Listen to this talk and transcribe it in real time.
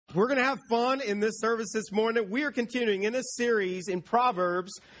We're going to have fun in this service this morning. We are continuing in this series in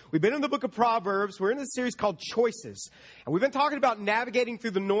Proverbs. We've been in the book of Proverbs. We're in this series called Choices. And we've been talking about navigating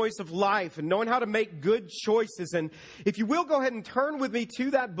through the noise of life and knowing how to make good choices. And if you will, go ahead and turn with me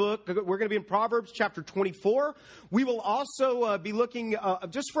to that book. We're going to be in Proverbs chapter 24. We will also be looking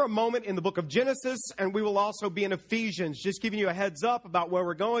just for a moment in the book of Genesis. And we will also be in Ephesians, just giving you a heads up about where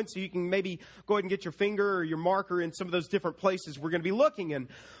we're going so you can maybe go ahead and get your finger or your marker in some of those different places we're going to be looking in.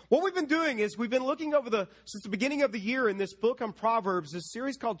 What we've been doing is we've been looking since the beginning of the year in this book on Proverbs, this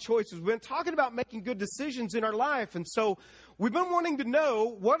series called Choices. We've been talking about making good decisions in our life. And so we've been wanting to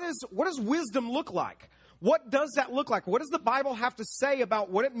know, what does wisdom look like? What does that look like? What does the Bible have to say about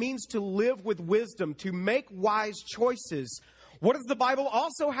what it means to live with wisdom, to make wise choices? What does the Bible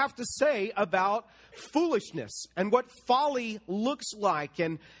also have to say about foolishness and what folly looks like?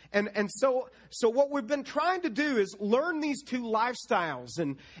 And so what we've been trying to do is learn these two lifestyles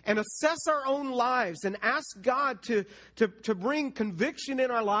and assess our own lives and ask God to bring conviction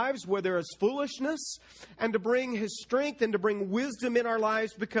in our lives where there is foolishness, and to bring His strength and to bring wisdom in our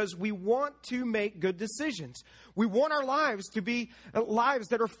lives, because we want to make good decisions. We want our lives to be lives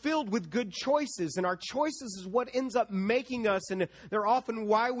that are filled with good choices, and our choices is what ends up making us, and they're often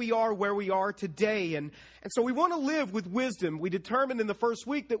why we are where we are today. And so we want to live with wisdom. We determined in the first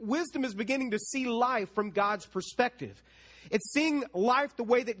week that wisdom is beginning to see life from God's perspective. It's seeing life the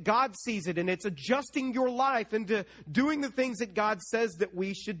way that God sees it, and it's adjusting your life into doing the things that God says that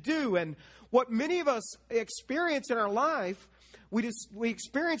we should do. And what many of us experience in our life, we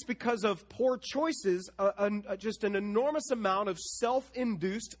experience because of poor choices, just an enormous amount of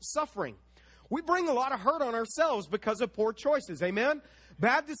self-induced suffering. We bring a lot of hurt on ourselves because of poor choices, amen?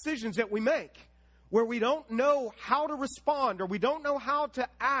 Bad decisions that we make, where we don't know how to respond, or we don't know how to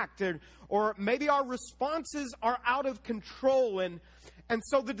act, or maybe our responses are out of control. And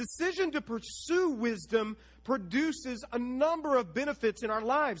so the decision to pursue wisdom produces a number of benefits in our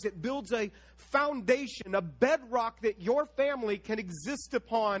lives. It builds a foundation, a bedrock that your family can exist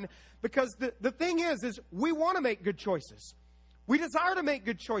upon, because the thing is we want to make good choices. We desire to make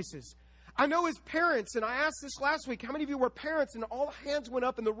good choices. I know as parents, and I asked this last week, how many of you were parents? And all hands went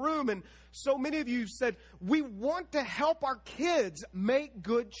up in the room, and so many of you said, we want to help our kids make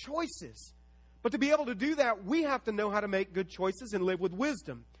good choices. But to be able to do that, we have to know how to make good choices and live with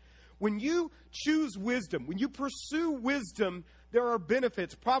wisdom. When you choose wisdom, when you pursue wisdom, there are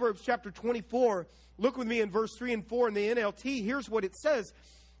benefits. Proverbs chapter 24, look with me in verse 3 and 4 in the NLT. Here's what it says.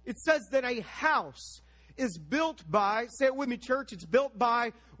 It says that a house is built by, say it with me, church, it's built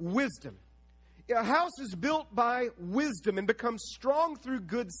by wisdom. A house is built by wisdom and becomes strong through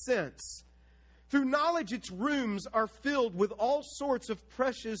good sense. Through knowledge, its rooms are filled with all sorts of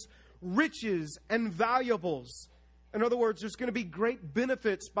precious riches and valuables. In other words, there's going to be great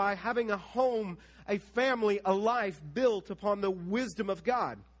benefits by having a home, a family, a life built upon the wisdom of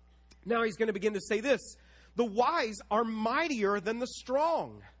God. Now he's going to begin to say this: the wise are mightier than the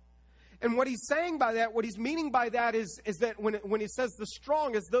strong. And what he's saying by that, what he's meaning by that is that when he says the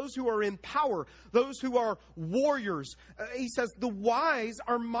strong, is those who are in power, those who are warriors. He says the wise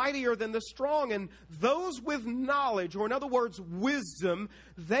are mightier than the strong, and those with knowledge, or in other words, wisdom,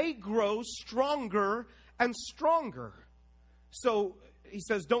 they grow stronger and stronger. So he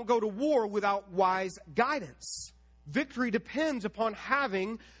says, don't go to war without wise guidance. Victory depends upon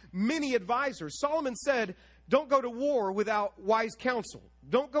having many advisors. Solomon said, don't go to war without wise counsel.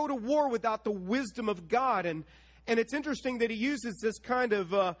 Don't go to war without the wisdom of God. And it's interesting that he uses this kind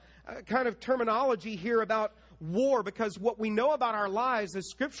of terminology here about war, because what we know about our lives, as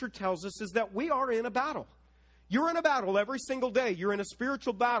Scripture tells us, is that we are in a battle. You're in a battle every single day. You're in a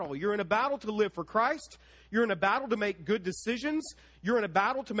spiritual battle. You're in a battle to live for Christ. You're in a battle to make good decisions. You're in a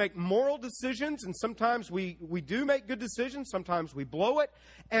battle to make moral decisions. And sometimes we do make good decisions. Sometimes we blow it.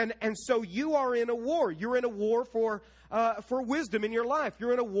 And so you are in a war. You're in a war for wisdom in your life.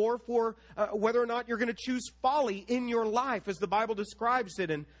 You're in a war for whether or not you're going to choose folly in your life, as the Bible describes it.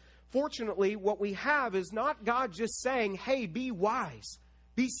 And fortunately, what we have is not God just saying, hey, be wise,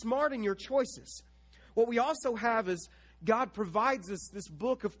 be smart in your choices. What we also have is God provides us this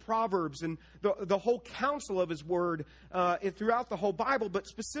book of Proverbs and the whole counsel of His Word throughout the whole Bible, but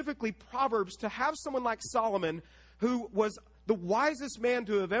specifically Proverbs, to have someone like Solomon, who was the wisest man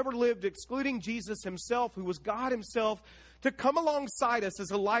to have ever lived, excluding Jesus Himself, who was God Himself, to come alongside us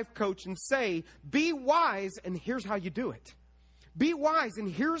as a life coach and say, be wise, and here's how you do it. Be wise, and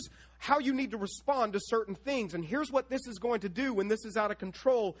here's how you need to respond to certain things. And here's what this is going to do when this is out of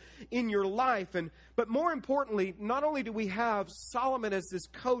control in your life. But more importantly, not only do we have Solomon as this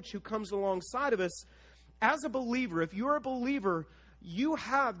coach who comes alongside of us, as a believer, if you're a believer, you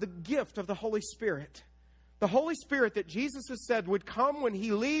have the gift of the Holy Spirit. The Holy Spirit that Jesus has said would come when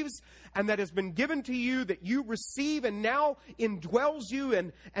He leaves, and that has been given to you, that you receive and now indwells you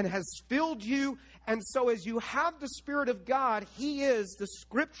and has filled you. And so as you have the Spirit of God, He is, the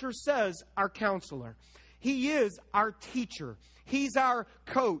Scripture says, our counselor. He is our teacher. He's our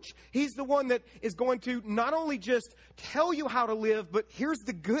coach. He's the one that is going to not only just tell you how to live, but here's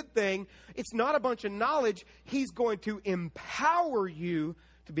the good thing. It's not a bunch of knowledge. He's going to empower you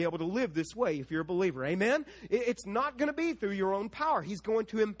to be able to live this way if you're a believer. Amen? It's not going to be through your own power. He's going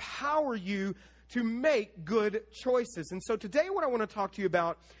to empower you to make good choices. And so today what I want to talk to you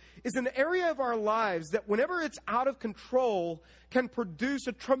about is an area of our lives that whenever it's out of control can produce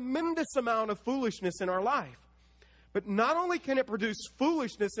a tremendous amount of foolishness in our life. But not only can it produce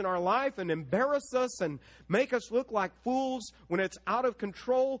foolishness in our life and embarrass us and make us look like fools when it's out of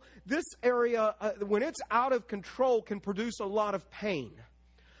control, this area, when it's out of control, can produce a lot of pain,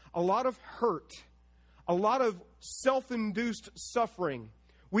 a lot of hurt, a lot of self-induced suffering.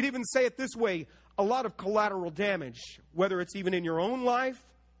 We'd even say it this way, a lot of collateral damage, whether it's even in your own life,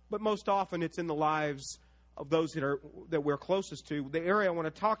 but most often it's in the lives of those that we're closest to. The area I want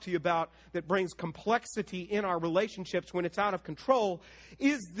to talk to you about that brings complexity in our relationships when it's out of control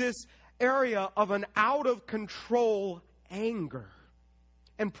is this area of an out-of-control anger.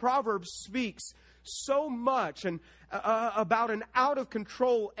 And Proverbs speaks so much about an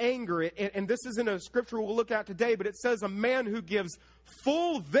out-of-control anger. And this isn't a scripture we'll look at today, but it says a man who gives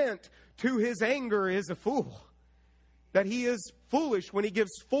full vent to his anger is a fool. That he is foolish when he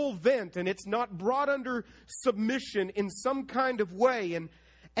gives full vent and it's not brought under submission in some kind of way. And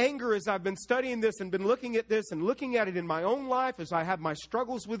anger, as I've been studying this and been looking at this and looking at it in my own life as I have my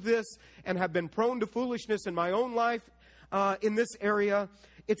struggles with this and have been prone to foolishness in my own life in this area,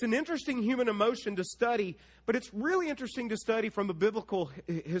 it's an interesting human emotion to study, but it's really interesting to study from a biblical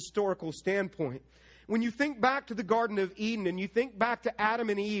historical standpoint. When you think back to the Garden of Eden and you think back to Adam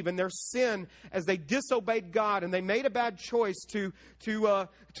and Eve and their sin as they disobeyed God and they made a bad choice to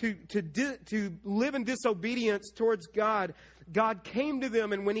live in disobedience towards God, God came to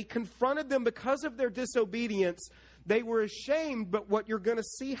them, and when He confronted them because of their disobedience, they were ashamed. But what you're going to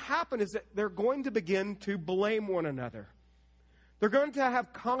see happen is that they're going to begin to blame one another. They're going to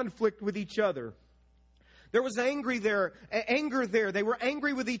have conflict with each other. There was anger there. They were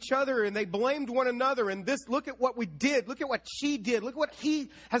angry with each other and they blamed one another. And this, look at what we did. Look at what she did. Look at what he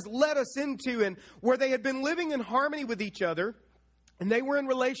has led us into. And where they had been living in harmony with each other and they were in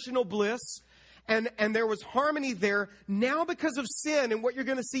relational bliss and there was harmony there. Now because of sin and what you're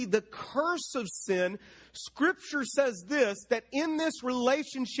going to see, the curse of sin, Scripture says this, that in this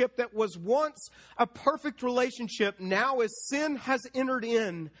relationship that was once a perfect relationship, now as sin has entered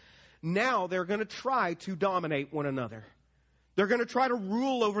in, now they're going to try to dominate one another. They're going to try to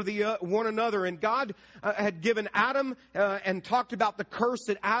rule over one another. And God had given Adam and talked about the curse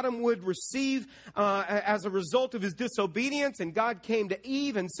that Adam would receive as a result of his disobedience. And God came to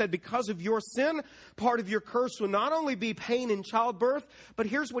Eve and said, because of your sin, part of your curse will not only be pain in childbirth, but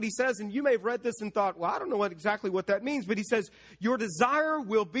here's what He says. And you may have read this and thought, well, I don't know exactly what that means. But He says, your desire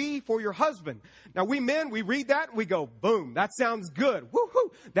will be for your husband. Now, we men, we read that and we go, boom, that sounds good.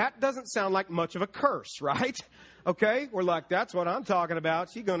 Woohoo! That doesn't sound like much of a curse, right? Okay, we're like, that's what I'm talking about.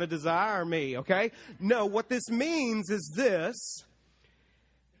 She's going to desire me, okay? No, what this means is this.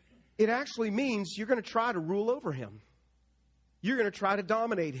 It actually means you're going to try to rule over him. You're going to try to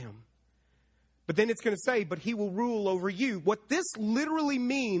dominate him. But then it's going to say, but he will rule over you. What this literally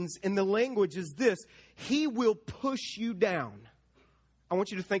means in the language is this. He will push you down. I want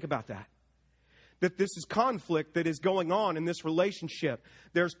you to think about that. That this is conflict that is going on in this relationship.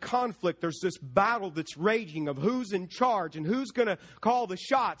 There's conflict. There's this battle that's raging of who's in charge and who's going to call the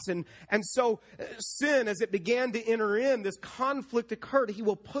shots. And so sin, as it began to enter in, this conflict occurred. He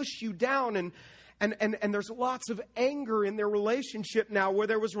will push you down. And there's lots of anger in their relationship now, where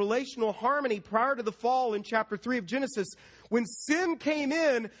there was relational harmony prior to the fall in chapter 3 of Genesis. When sin came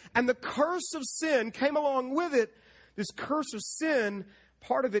in and the curse of sin came along with it, this curse of sin,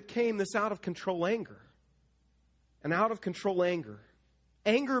 part of it came this out-of-control anger. An out-of-control anger.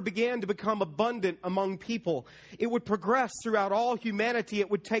 Anger began to become abundant among people. It would progress throughout all humanity. It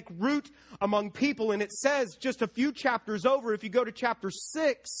would take root among people. And it says just a few chapters over, if you go to chapter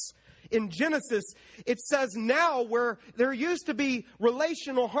 6 in Genesis, it says now where there used to be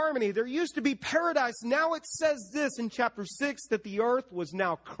relational harmony, there used to be paradise. Now it says this in chapter 6, that the earth was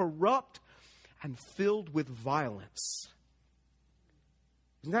now corrupt and filled with violence.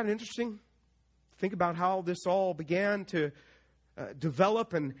 Isn't that interesting? Think about how this all began to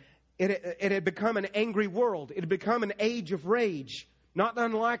develop, and it had become an angry world. It had become an age of rage. not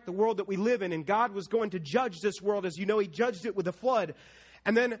unlike the world that we live in. And God was going to judge this world. As you know, He judged it with a flood.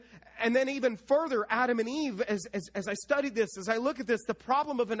 And then even further, Adam and Eve, as I studied this, as I look at this, the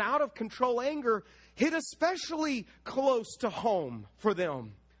problem of an out-of-control anger hit especially close to home for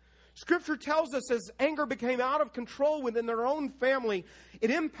them. Scripture tells us as anger became out of control within their own family,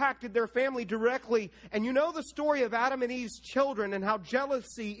 it impacted their family directly. And you know the story of Adam and Eve's children and how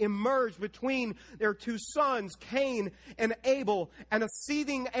jealousy emerged between their two sons, Cain and Abel. And a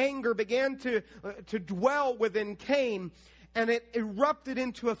seething anger began to dwell within Cain. And it erupted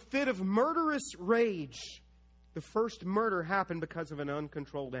into a fit of murderous rage. The first murder happened because of an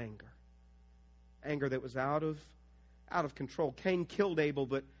uncontrolled anger. Anger that was out of control. Cain killed Abel,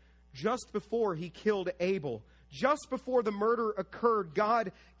 but just before he killed Abel, just before the murder occurred,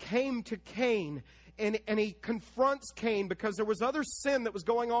 God came to Cain and He confronts Cain because there was other sin that was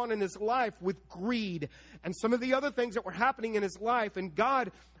going on in his life with greed and some of the other things that were happening in his life. And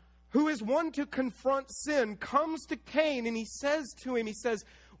God, who is one to confront sin, comes to Cain and He says to him, He says,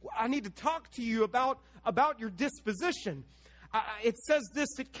 I need to talk to you about your disposition. It says this,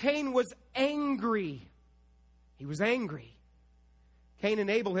 that Cain was angry. He was angry. Cain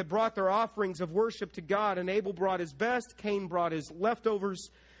and Abel had brought their offerings of worship to God, and Abel brought his best. Cain brought his leftovers.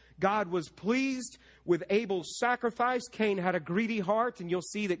 God was pleased with Abel's sacrifice. Cain had a greedy heart, and you'll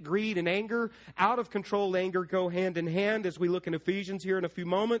see that greed and anger, out of control anger, go hand in hand as we look in Ephesians here in a few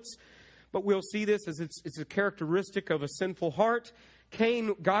moments. But we'll see this as it's a characteristic of a sinful heart.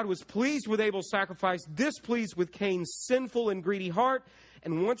 God was pleased with Abel's sacrifice, displeased with Cain's sinful and greedy heart.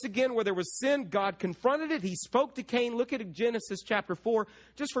 And once again, where there was sin, God confronted it. He spoke to Cain. Look at Genesis chapter 4.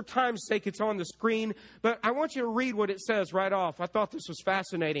 Just for time's sake, it's on the screen. But I want you to read what it says right off. I thought this was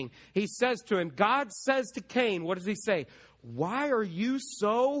fascinating. He says to him, God says to Cain, what does He say? Why are you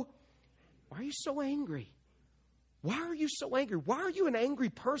so angry? Why are you so angry? Why are you an angry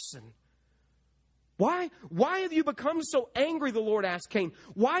person? Why have you become so angry, the Lord asked Cain.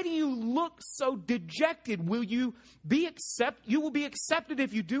 Why do you look so dejected? You will be accepted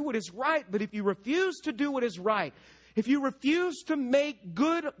if you do what is right, but if you refuse to do what is right, if you refuse to make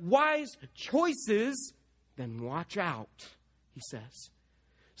good, wise choices, then watch out, He says.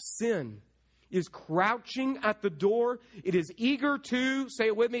 Sin is crouching at the door. It is eager to, say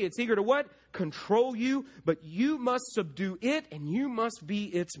it with me, it's eager to what? Control you, but you must subdue it and you must be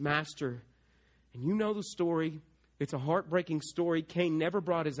its master. And you know the story. It's a heartbreaking story. Cain never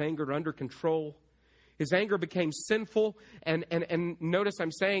brought his anger under control. His anger became sinful. And notice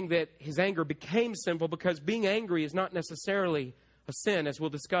I'm saying that his anger became sinful because being angry is not necessarily a sin, as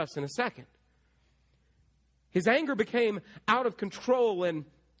we'll discuss in a second. His anger became out of control, and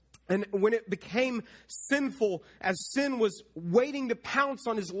when it became sinful, as sin was waiting to pounce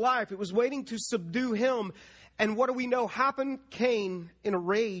on his life, it was waiting to subdue him. And what do we know happened? Cain, in a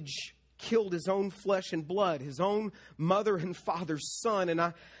rage, killed his own flesh and blood, his own mother and father's son. And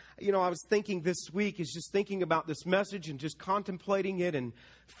I was thinking this week, is just thinking about this message and just contemplating it and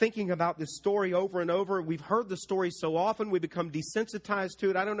thinking about this story over and over. We've heard the story so often, we become desensitized to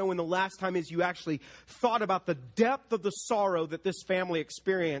it. I don't know when the last time is you actually thought about the depth of the sorrow that this family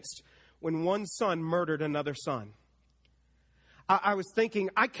experienced when one son murdered another son. I was thinking,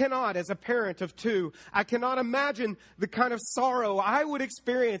 I cannot, as a parent of two, I cannot imagine the kind of sorrow I would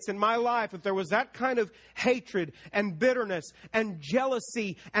experience in my life if there was that kind of hatred and bitterness and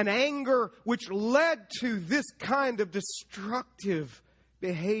jealousy and anger which led to this kind of destructive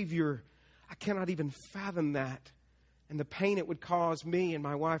behavior. I cannot even fathom that. And the pain it would cause me and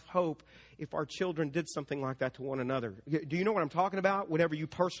my wife, Hope, if our children did something like that to one another. Do you know what I'm talking about? Whenever you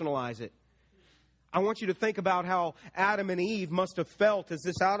personalize it. I want you to think about how Adam and Eve must have felt as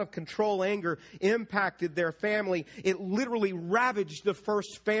this out-of-control anger impacted their family. It literally ravaged the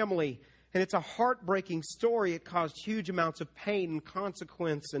first family. And it's a heartbreaking story. It caused huge amounts of pain and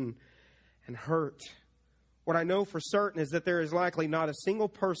consequence and hurt. What I know for certain is that there is likely not a single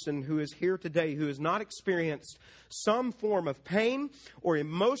person who is here today who has not experienced some form of pain or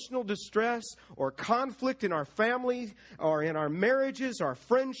emotional distress or conflict in our family or in our marriages, our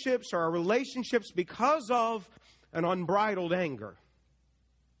friendships, or our relationships because of an unbridled anger.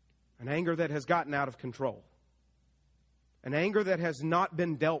 An anger that has gotten out of control. An anger that has not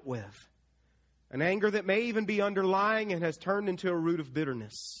been dealt with. An anger that may even be underlying and has turned into a root of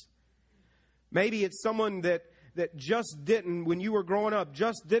bitterness. Maybe it's someone that just didn't, when you were growing up,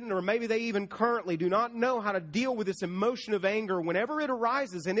 just didn't, or maybe they even currently do not know how to deal with this emotion of anger whenever it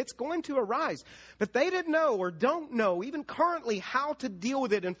arises, and it's going to arise. But they didn't know or don't know, even currently, how to deal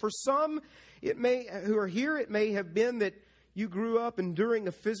with it. And for some, who are here, it may have been that you grew up enduring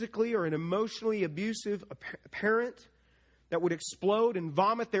a physically or an emotionally abusive parent. that would explode and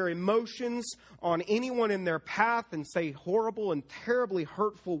vomit their emotions on anyone in their path and say horrible and terribly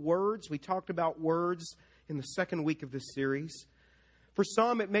hurtful words. We talked about words in the second week of this series. For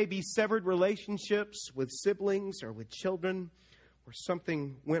some, it may be severed relationships with siblings or with children where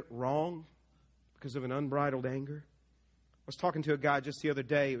something went wrong because of an unbridled anger. I was talking to a guy just the other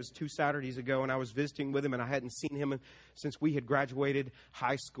day. It was 2 Saturdays ago, and I was visiting with him, and I hadn't seen him since we had graduated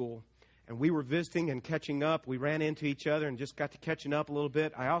high school. And we were visiting and catching up. We ran into each other and just got to catching up a little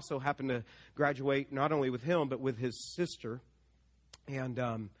bit. I also happened to graduate not only with him, but with his sister. And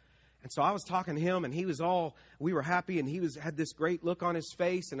so I was talking to him, and we were happy, and had this great look on his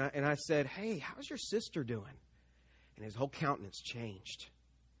face. And I said, "Hey, how's your sister doing?" And his whole countenance changed.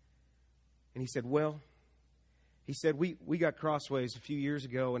 And he said, we got crossways a few years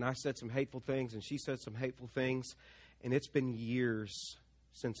ago, and I said some hateful things, and she said some hateful things. And it's been years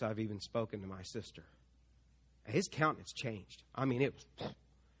since I've even spoken to my sister. His countenance changed. I mean, it was...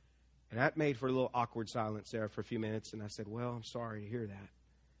 And that made for a little awkward silence there for a few minutes. And I said, "Well, I'm sorry to hear that."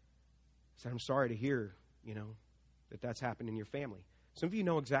 I said, "I'm sorry to hear, that's happened in your family." Some of you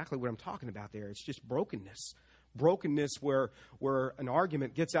know exactly what I'm talking about there. It's just brokenness. Brokenness where an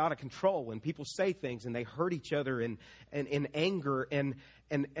argument gets out of control and people say things and they hurt each other in anger.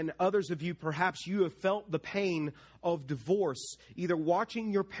 And others of you, perhaps you have felt the pain of divorce, either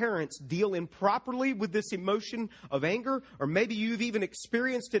watching your parents deal improperly with this emotion of anger, or maybe you've even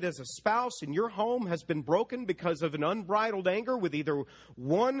experienced it as a spouse and your home has been broken because of an unbridled anger with either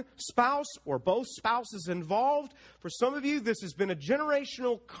one spouse or both spouses involved. For some of you, this has been a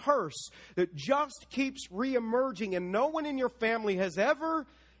generational curse that just keeps reemerging, and no one in your family has ever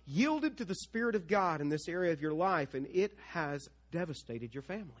yielded to the Spirit of God in this area of your life, and it has devastated your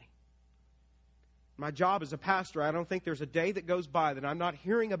family. My job as a pastor, I don't think there's a day that goes by that I'm not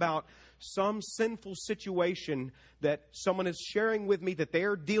hearing about some sinful situation that someone is sharing with me that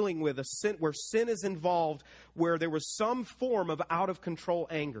they're dealing with, where sin is involved, where there was some form of out-of-control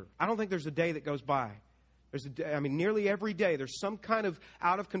anger. I don't think there's a day that goes by. Nearly every day there's some kind of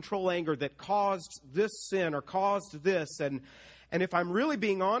out-of-control anger that caused this sin or caused this. And if I'm really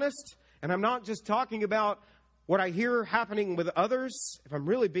being honest, and I'm not just talking about what I hear happening with others, if I'm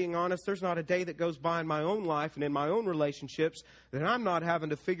really being honest, there's not a day that goes by in my own life and in my own relationships that I'm not having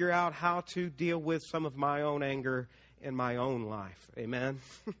to figure out how to deal with some of my own anger in my own life. Amen?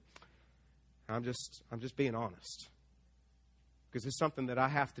 I'm just being honest. Because it's something that I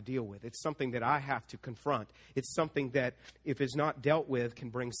have to deal with. It's something that I have to confront. It's something that, if it's not dealt with,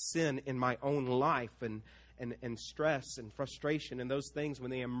 can bring sin in my own life and stress and frustration and those things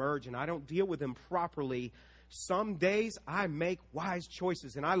when they emerge and I don't deal with them properly. Some days I make wise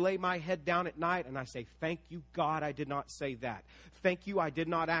choices and I lay my head down at night and I say, "Thank you, God, I did not say that. Thank you, I did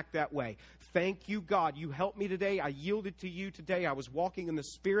not act that way. Thank you, God, you helped me today. I yielded to you today. I was walking in the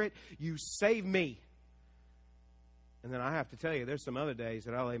Spirit. You saved me." And then I have to tell you, there's some other days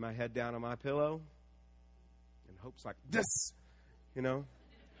that I lay my head down on my pillow and hope's like this, You're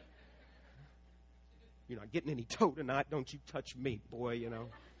not getting any toe tonight. Don't you touch me, boy,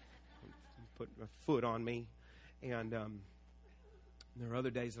 Put my foot on me. And there are other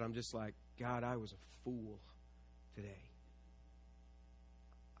days that I'm just like, "God, I was a fool today.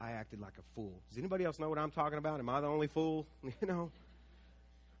 I acted like a fool." Does anybody else know what I'm talking about? Am I the only fool?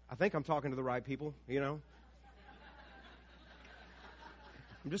 I think I'm talking to the right people,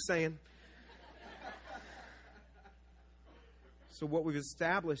 I'm just saying. So what we've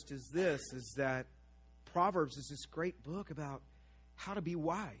established is that Proverbs is this great book about how to be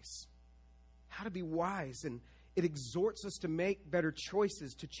wise. How to be wise. And it exhorts us to make better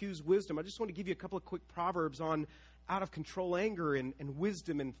choices, to choose wisdom. I just want to give you a couple of quick Proverbs on out-of-control anger and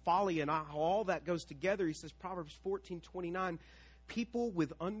wisdom and folly and how all that goes together. He says, Proverbs 14:29, people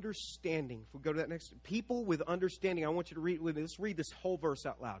with understanding. If we go to that next, people with understanding. I want you to read with me. Let's read this whole verse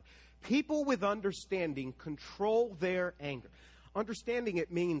out loud. People with understanding control their anger. Understanding,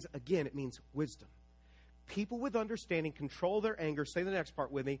 it means wisdom. People with understanding control their anger. Say the next part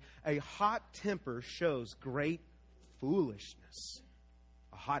with me. A hot temper shows great foolishness.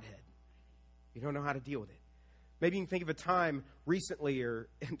 A hothead. You don't know how to deal with it. Maybe you can think of a time recently or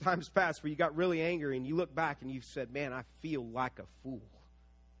in times past where you got really angry and you look back and you said, "Man, I feel like a fool."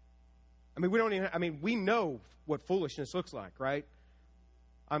 We know what foolishness looks like, right?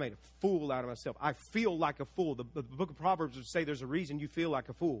 I made a fool out of myself. I feel like a fool. The book of Proverbs would say there's a reason you feel like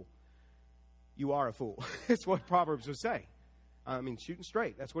a fool. You are a fool. That's what Proverbs would say. Shooting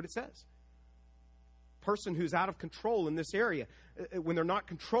straight. That's what it says. Person who's out of control in this area, when they're not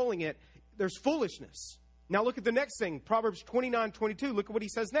controlling it, there's foolishness. Now look at the next thing. Proverbs 29:22. Look at what he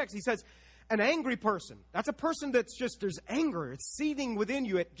says next. He says, an angry person. That's a person that's just, there's anger. It's seething within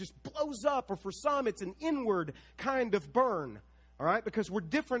you. It just blows up. Or for some, it's an inward kind of burn. All right? Because we're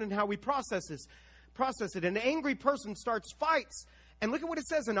different in how we process it. An angry person starts fights. And look at what it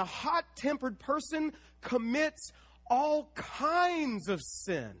says. And a hot-tempered person commits all kinds of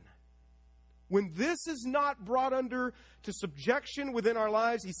sin. When this is not brought under to subjection within our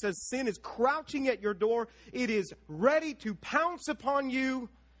lives, he says sin is crouching at your door. It is ready to pounce upon you.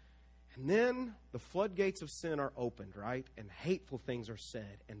 And then the floodgates of sin are opened, right? And hateful things are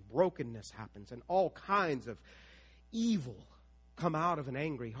said, and brokenness happens, and all kinds of evil come out of an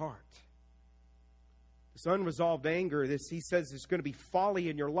angry heart. This unresolved anger, he says there's going to be folly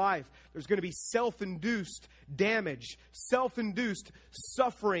in your life. There's going to be self-induced damage, self-induced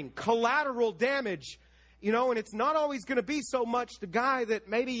suffering, collateral damage. You know, and it's not always going to be so much the guy that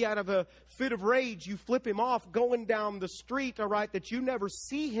maybe out of a fit of rage, you flip him off going down the street, all right, that you never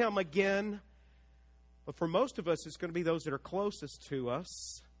see him again. But for most of us, it's going to be those that are closest to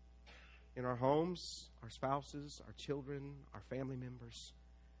us in our homes, our spouses, our children, our family members.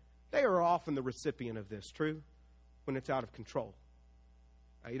 They are often the recipient of this, true, when it's out of control.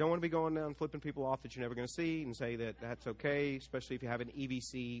 You don't want to be going down flipping people off that you're never going to see and say that that's okay, especially if you have an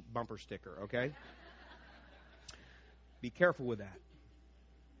EVC bumper sticker, okay? Be careful with that.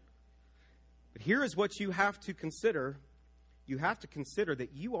 But here is what you have to consider. You have to consider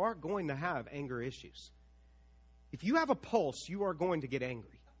that you are going to have anger issues. If you have a pulse, you are going to get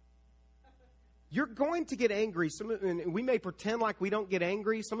angry. You're going to get angry. And we may pretend like we don't get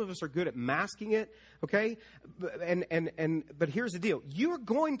angry. Some of us are good at masking it, okay? But here's the deal. You're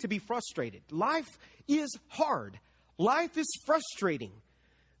going to be frustrated. Life is hard. Life is frustrating.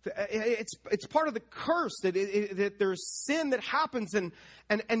 It's part of the curse that there's sin that happens, and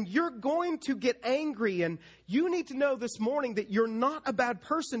you're going to get angry. And you need to know this morning that you're not a bad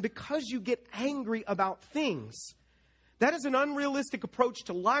person because you get angry about things. That is an unrealistic approach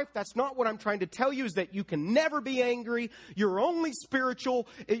to life. That's not what I'm trying to tell you, is that you can never be angry. You're only spiritual,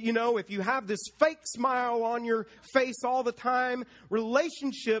 you know, if you have this fake smile on your face all the time.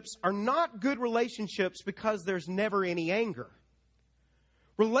 Relationships are not good relationships because there's never any anger.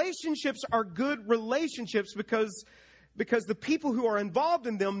 Relationships are good relationships because the people who are involved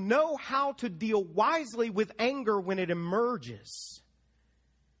in them know how to deal wisely with anger when it emerges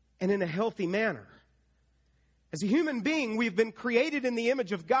and in a healthy manner. As a human being, we've been created in the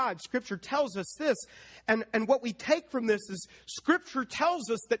image of God. Scripture tells us this. And what we take from this is Scripture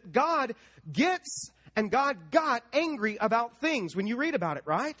tells us that God gets and God got angry about things when you read about it,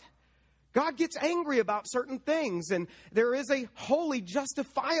 right? God gets angry about certain things, and there is a holy,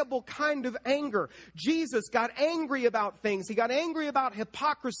 justifiable kind of anger. Jesus got angry about things. He got angry about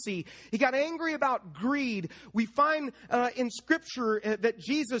hypocrisy. He got angry about greed. We find in Scripture that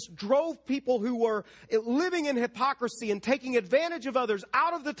Jesus drove people who were living in hypocrisy and taking advantage of others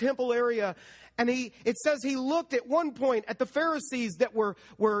out of the temple area. And it says he looked at one point at the Pharisees that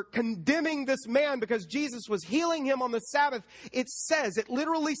were condemning this man because Jesus was healing him on the Sabbath. It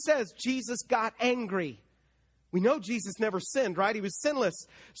literally says, Jesus got angry. We know Jesus never sinned, right? He was sinless.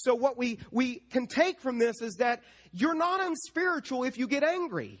 So what we can take from this is that you're not unspiritual if you get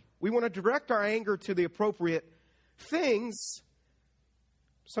angry. We want to direct our anger to the appropriate things.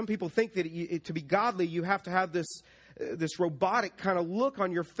 Some people think that to be godly, you have to have this robotic kind of look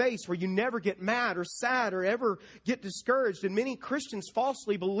on your face where you never get mad or sad or ever get discouraged. And many Christians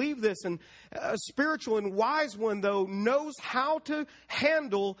falsely believe this. And a spiritual and wise one, though, knows how to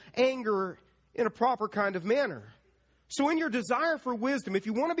handle anger in a proper kind of manner. So in your desire for wisdom, if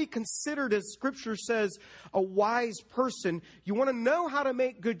you want to be considered, as Scripture says, a wise person, you want to know how to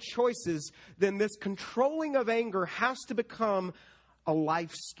make good choices, then this controlling of anger has to become a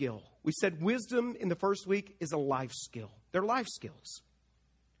life skill. We said wisdom in the first week is a life skill. They're life skills.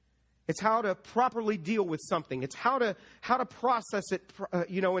 It's how to properly deal with something. It's how to process it,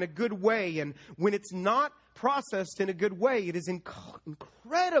 in a good way. And when it's not processed in a good way, it is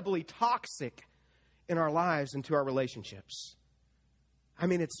incredibly toxic in our lives and to our relationships. I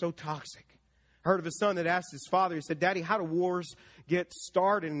mean, it's so toxic. I heard of a son that asked his father, he said, Daddy, how do wars get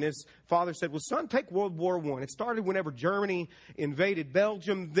started? And his father said, well, son, take World War I. It started whenever Germany invaded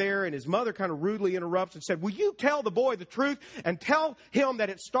Belgium there, and his mother kind of rudely interrupts and said, will you tell the boy the truth and tell him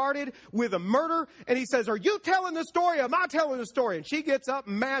that it started with a murder? And he says, are you telling the story or am I telling the story? And she gets up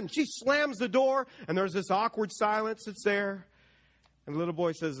mad and she slams the door, and there's this awkward silence that's there. And the little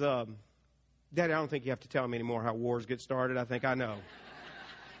boy says, Daddy, I don't think you have to tell me anymore how wars get started. I think I know.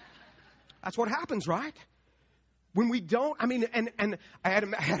 That's what happens, right? When we don't, and I had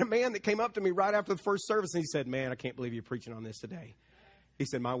a man that came up to me right after the first service, and he said, man, I can't believe you're preaching on this today. He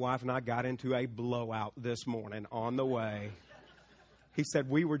said, my wife and I got into a blowout this morning on the way. He said,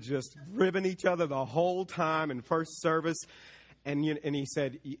 we were just ribbing each other the whole time in first service. And he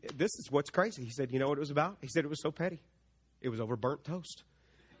said, this is what's crazy. He said, you know what it was about? He said, it was so petty. It was over burnt toast.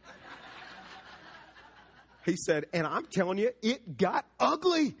 He said, and I'm telling you, it got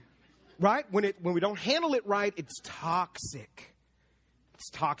ugly, right? When we don't handle it right, it's toxic. It's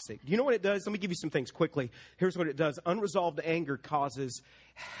toxic. Do you know what it does? Let me give you some things quickly. Here's what it does. Unresolved anger causes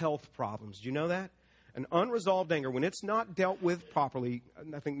health problems. Do you know that? An unresolved anger, when it's not dealt with properly,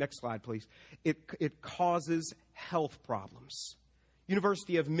 I think next slide, please, it causes health problems.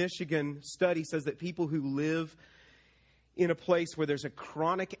 University of Michigan study says that people who live in a place where there's a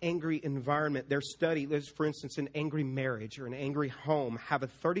chronic angry environment, their study, there's, for instance, an angry marriage or an angry home, have a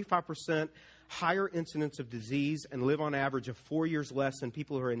 35% higher incidence of disease and live on average of 4 years less than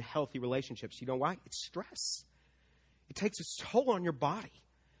people who are in healthy relationships. You know why? It's stress. It takes its toll on your body.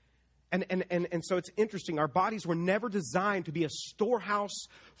 And so it's interesting. Our bodies were never designed to be a storehouse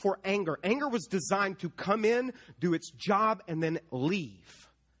for anger. Anger was designed to come in, do its job, and then leave.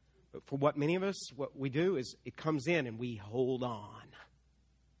 But for what many of us, what we do is it comes in and we hold on.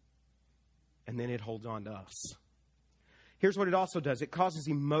 And then it holds on to us. Here's what it also does. It causes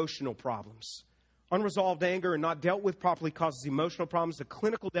emotional problems. Unresolved anger and not dealt with properly causes emotional problems. The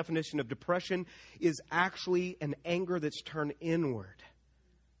clinical definition of depression is actually an anger that's turned inward.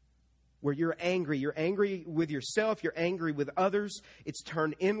 Where you're angry with yourself, you're angry with others, it's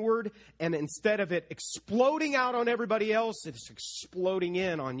turned inward, and instead of it exploding out on everybody else, it's exploding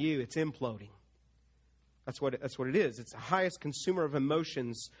in on you, it's imploding. That's what it is. It's the highest consumer of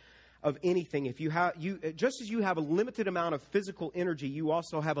emotions of anything. If just as you have a limited amount of physical energy, you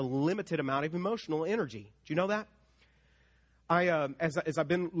also have a limited amount of emotional energy. Do you know that? As I've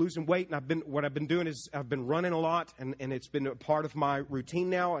been losing weight, and what I've been doing is I've been running a lot, and it's been a part of my routine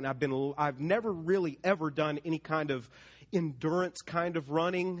now. And I've never really ever done any kind of endurance kind of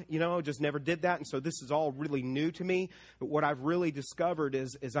running, just never did that. And so this is all really new to me. But what I've really discovered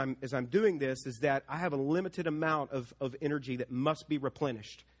as I'm doing this is that I have a limited amount of energy that must be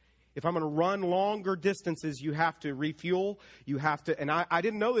replenished. If I'm going to run longer distances, you have to refuel. You have to, and I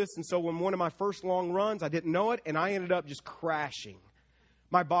didn't know this, and so when one of my first long runs, I didn't know it, and I ended up just crashing.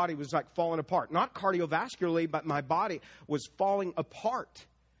 My body was like falling apart. Not cardiovascularly, but my body was falling apart.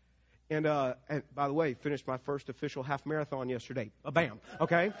 And by the way, finished my first official half marathon yesterday. Bam.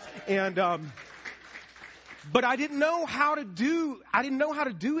 Okay? And but I didn't know how to do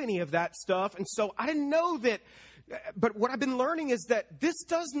any of that stuff, and so I didn't know that. But what I've been learning is that this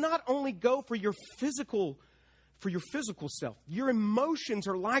does not only go for your physical self. Your emotions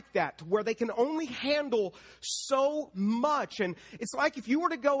are like that, to where they can only handle so much. And it's like if you were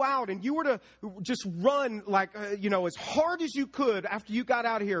to go out and you were to just run as hard as you could after you got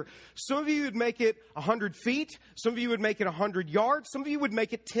out of here. Some of you would make it 100 feet. Some of you would make it 100 yards. Some of you would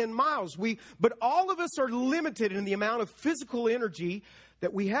make it 10 miles. But all of us are limited in the amount of physical energy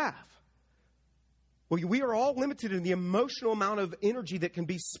that we have. Well, we are all limited in the emotional amount of energy that can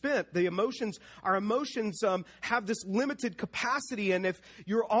be spent. Our emotions have this limited capacity. And if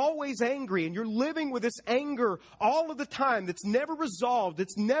you're always angry and you're living with this anger all of the time that's never resolved,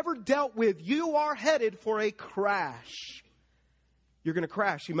 it's never dealt with, you are headed for a crash. You're going to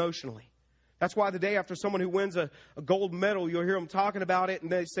crash emotionally. That's why the day after someone who wins a gold medal, you'll hear them talking about it. And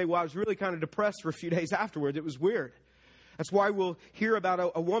they say, well, I was really kind of depressed for a few days afterward. It was weird. That's why we'll hear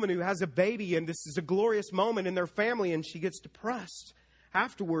about a woman who has a baby, and this is a glorious moment in their family, and she gets depressed.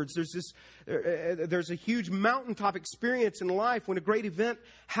 Afterwards, there's a huge mountaintop experience in life when a great event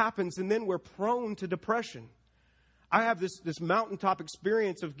happens, and then we're prone to depression. I have this mountaintop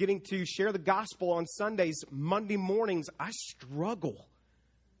experience of getting to share the gospel on Sundays. Monday mornings, I struggle.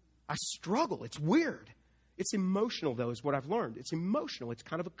 It's weird. It's emotional, though, is what I've learned. It's emotional. It's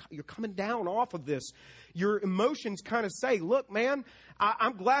kind of you're coming down off of this. Your emotions kind of say, look, man,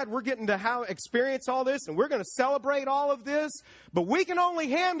 I'm glad we're getting to experience all this, and we're going to celebrate all of this, but we can only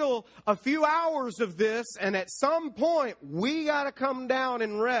handle a few hours of this, and at some point, we got to come down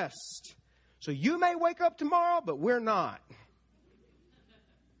and rest. So you may wake up tomorrow, but we're not.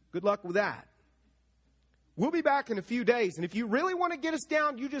 Good luck with that. We'll be back in a few days. And if you really want to get us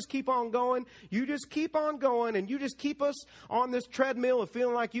down, you just keep on going. You just keep on going. And you just keep us on this treadmill of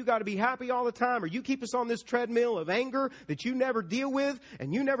feeling like you got to be happy all the time. Or you keep us on this treadmill of anger that you never deal with.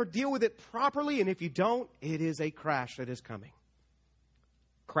 And you never deal with it properly. And if you don't, it is a crash that is coming.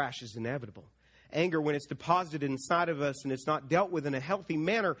 Crash is inevitable. anger, when it's deposited inside of us and it's not dealt with in a healthy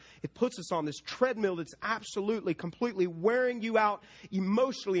manner, it puts us on this treadmill that's absolutely, completely wearing you out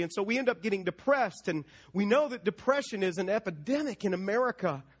emotionally. And so we end up getting depressed. And we know that depression is an epidemic in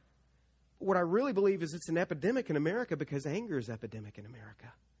America. But what I really believe is it's an epidemic in America because anger is epidemic in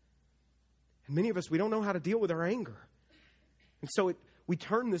America. And many of us, we don't know how to deal with our anger. And so we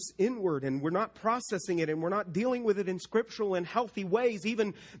turn this inward, and we're not processing it, and we're not dealing with it in scriptural and healthy ways.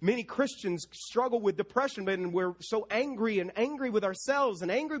 Even many Christians struggle with depression, and we're so angry with ourselves and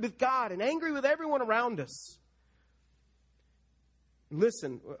angry with God and angry with everyone around us.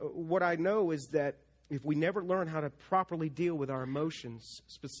 Listen, what I know is that if we never learn how to properly deal with our emotions,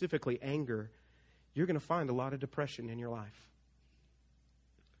 specifically anger, you're going to find a lot of depression in your life.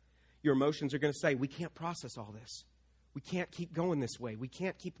 Your emotions are going to say, we can't process all this. We can't keep going this way. We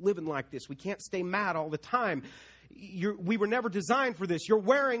can't keep living like this. We can't stay mad all the time. We were never designed for this. You're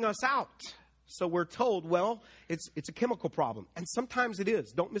wearing us out. So we're told, well, it's a chemical problem. And sometimes it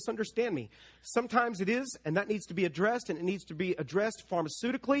is. Don't misunderstand me. Sometimes it is, and that needs to be addressed, and it needs to be addressed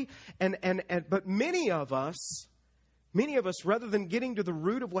pharmaceutically. But many of us, rather than getting to the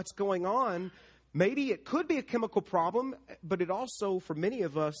root of what's going on, maybe it could be a chemical problem, but it also, for many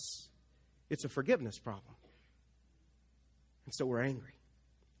of us, it's a forgiveness problem. And so we're angry.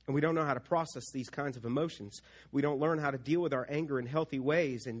 And we don't know how to process these kinds of emotions. We don't learn how to deal with our anger in healthy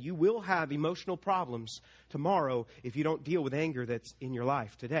ways. And you will have emotional problems tomorrow if you don't deal with anger that's in your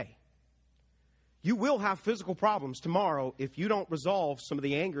life today. You will have physical problems tomorrow if you don't resolve some of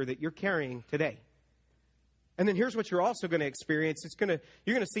the anger that you're carrying today. And then here's what you're also going to experience. You're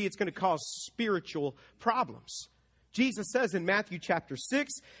going to see it's going to cause spiritual problems. Jesus says in Matthew chapter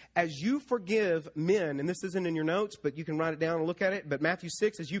 6, as you forgive men, and this isn't in your notes, but you can write it down and look at it. But Matthew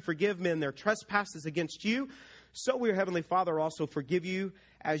 6, as you forgive men their trespasses against you, so will your heavenly Father also forgive you.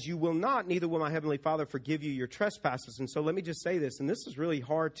 As you will not, neither will my heavenly Father forgive you your trespasses. And so let me just say this, and this is really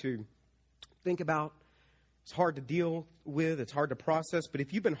hard to think about. It's hard to deal with. It's hard to process. But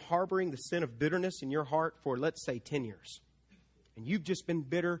if you've been harboring the sin of bitterness in your heart for, let's say, 10 years, and you've just been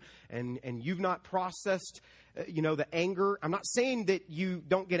bitter and you've not processed, the anger. I'm not saying that you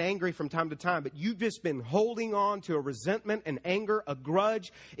don't get angry from time to time, but you've just been holding on to a resentment and anger, a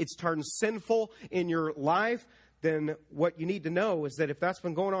grudge. It's turned sinful in your life. Then what you need to know is that if that's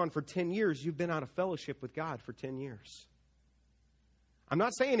been going on for 10 years, you've been out of fellowship with God for 10 years. I'm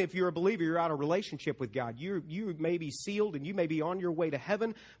not saying if you're a believer, you're out of relationship with God. You may be sealed and you may be on your way to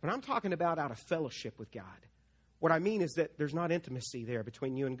heaven, but I'm talking about out of fellowship with God. What I mean is that there's not intimacy there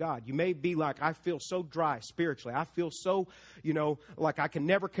between you and God. You may be like, I feel so dry spiritually. I feel so, like I can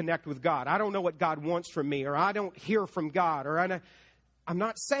never connect with God. I don't know what God wants from me, or I don't hear from God. I'm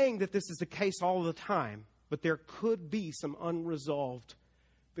not saying that this is the case all the time, but there could be some unresolved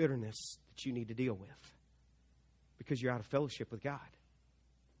bitterness that you need to deal with because you're out of fellowship with God.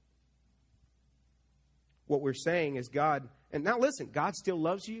 What we're saying is God, and now listen, God still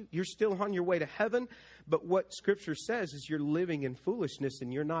loves you. You're still on your way to heaven. But what Scripture says is you're living in foolishness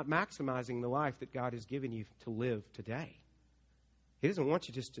and you're not maximizing the life that God has given you to live today. He doesn't want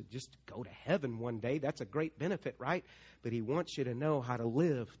you just to go to heaven one day. That's a great benefit, right? But He wants you to know how to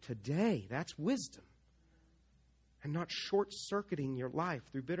live today. That's wisdom. And not short-circuiting your life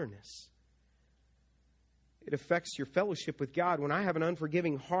through bitterness. It affects your fellowship with God. When I have an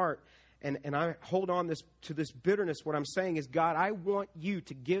unforgiving heart, and I hold on to this bitterness, what I'm saying is, God, I want you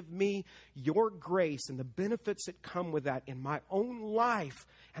to give me your grace and the benefits that come with that in my own life.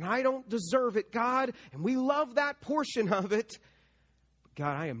 And I don't deserve it, God. And we love that portion of it. But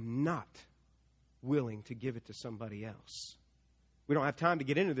God, I am not willing to give it to somebody else. We don't have time to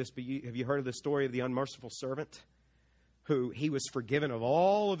get into this, but have you heard of the story of the unmerciful servant? Who he was forgiven of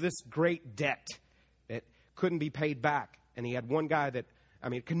all of this great debt that couldn't be paid back. And he had one guy that,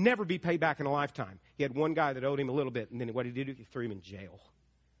 it could never be paid back in a lifetime. He had one guy that owed him a little bit, and then what did he do? He threw him in jail.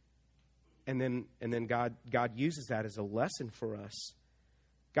 And then God uses that as a lesson for us.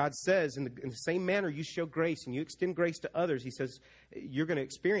 God says, in the same manner you show grace and you extend grace to others, He says, you're going to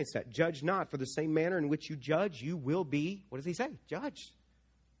experience that. Judge not, for the same manner in which you judge, you will be, what does He say? Judged.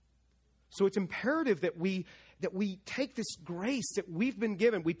 So it's imperative that we take this grace that we've been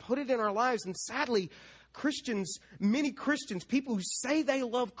given, we put it in our lives, and sadly, many Christians, people who say they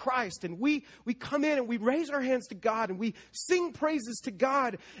love Christ, and we come in and we raise our hands to God and we sing praises to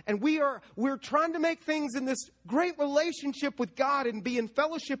God, and we're trying to make things in this great relationship with God and be in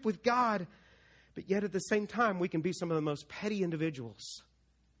fellowship with God, but yet at the same time we can be some of the most petty individuals.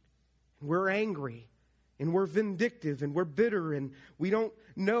 And we're angry and we're vindictive and we're bitter and we don't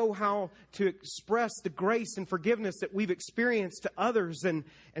know how to express the grace and forgiveness that we've experienced to others. And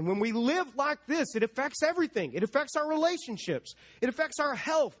when we live like this, it affects everything. It affects our relationships. It affects our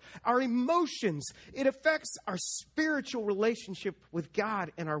health, our emotions. It affects our spiritual relationship with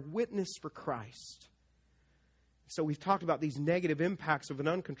God and our witness for Christ. So we've talked about these negative impacts of an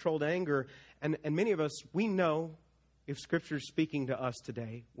uncontrolled anger. And many of us, we know if Scripture is speaking to us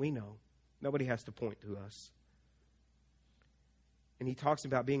today, we know. Nobody has to point to us. And he talks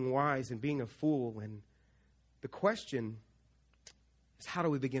about being wise and being a fool. And the question is, how do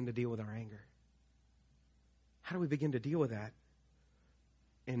we begin to deal with our anger? How do we begin to deal with that?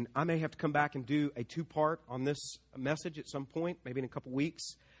 And I may have to come back and do a 2-part on this message at some point, maybe in a couple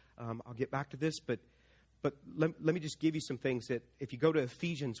weeks. I'll get back to this, but let me just give you some things that if you go to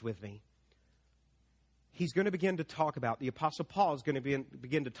Ephesians with me, he's going to begin to talk about, the Apostle Paul is going to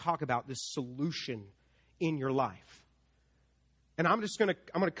begin to talk about this solution in your life. And I'm going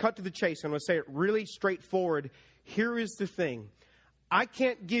to cut to the chase. I'm going to say it really straightforward. Here is the thing. I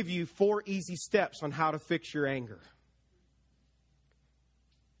can't give you 4 easy steps on how to fix your anger.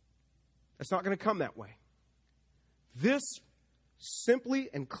 That's not going to come that way. This simply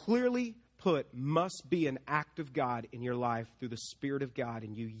and clearly put must be an act of God in your life through the Spirit of God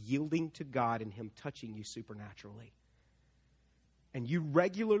and you yielding to God and Him touching you supernaturally. And you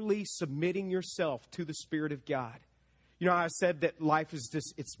regularly submitting yourself to the Spirit of God. You know, I said that life is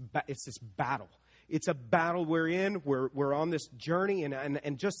it's this battle. It's a battle we're in. We're on this journey.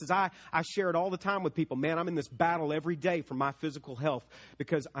 And just as I share it all the time with people, man, I'm in this battle every day for my physical health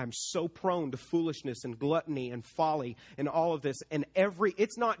because I'm so prone to foolishness and gluttony and folly and all of this. And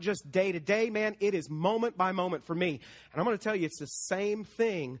it's not just day to day, man. It is moment by moment for me. And I'm going to tell you, it's the same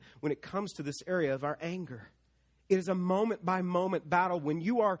thing when it comes to this area of our anger. It is a moment-by-moment battle when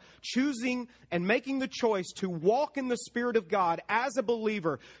you are choosing and making the choice to walk in the Spirit of God as a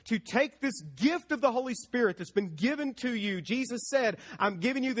believer, to take this gift of the Holy Spirit that's been given to you. Jesus said, I'm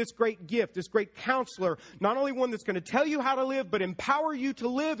giving you this great gift, this great counselor, not only one that's going to tell you how to live, but empower you to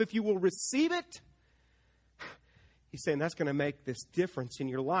live if you will receive it. He's saying that's going to make this difference in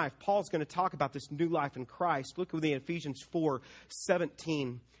your life. Paul's going to talk about this new life in Christ. Look with me at Ephesians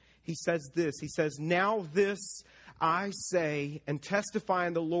 4:17. He says this. He says, now this I say and testify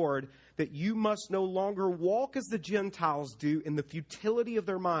in the Lord that you must no longer walk as the Gentiles do in the futility of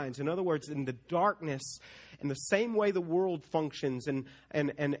their minds. In other words, in the darkness, in the same way the world functions. And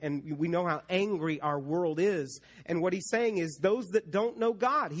we know how angry our world is. And what he's saying is those that don't know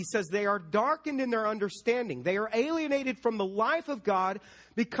God, he says they are darkened in their understanding. They are alienated from the life of God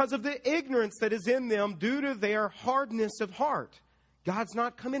because of the ignorance that is in them due to their hardness of heart. God's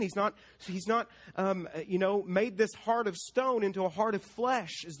not come in. He's not made this heart of stone into a heart of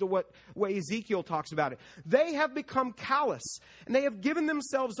flesh, is the way Ezekiel talks about it. They have become callous, and they have given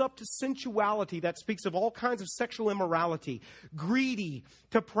themselves up to sensuality. That speaks of all kinds of sexual immorality, greedy,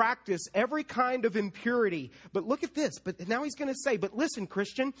 to practice every kind of impurity. But look at this. But now he's going to say, but listen,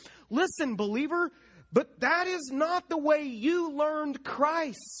 Christian, listen, believer, but that is not the way you learned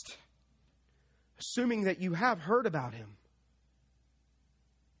Christ, assuming that you have heard about Him.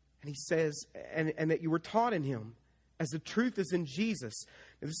 And he says, and that you were taught in Him, as the truth is in Jesus.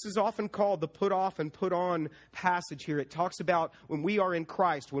 And this is often called the put off and put on passage here. It talks about when we are in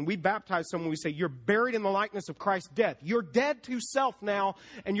Christ. When we baptize someone, we say, you're buried in the likeness of Christ's death. You're dead to self now,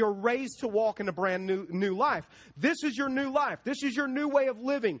 and you're raised to walk in a brand new life. This is your new life. This is your new way of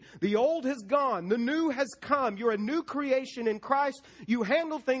living. The old has gone. The new has come. You're a new creation in Christ. You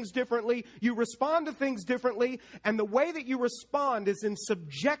handle things differently. You respond to things differently. And the way that you respond is in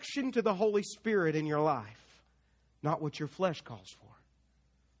subjection to the Holy Spirit in your life. Not what your flesh calls for.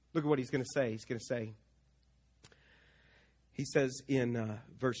 Look at what he's going to say. He's going to say, he says in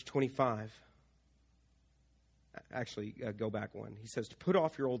verse 25, actually, go back one. He says, to put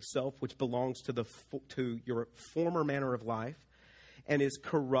off your old self, which belongs to your former manner of life, and is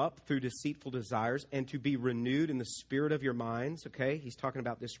corrupt through deceitful desires, and to be renewed in the spirit of your minds. Okay, he's talking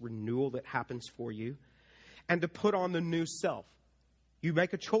about this renewal that happens for you. And to put on the new self. You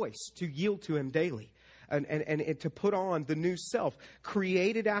make a choice to yield to Him daily. And to put on the new self,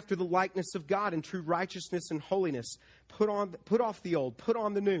 created after the likeness of God in true righteousness and holiness. Put off the old, put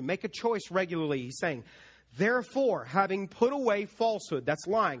on the new. Make a choice regularly. He's saying, therefore, having put away falsehood, that's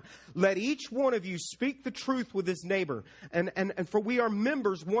lying, let each one of you speak the truth with his neighbor. And for we are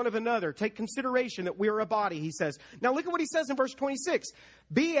members one of another. Take consideration that we are a body, he says. Now look at what he says in verse 26.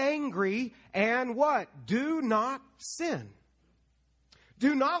 Be angry and what? Do not sin.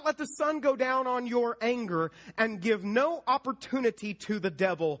 Do not let the sun go down on your anger, and give no opportunity to the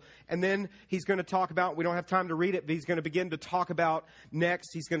devil. And then he's going to talk about, we don't have time to read it, but he's going to begin to talk about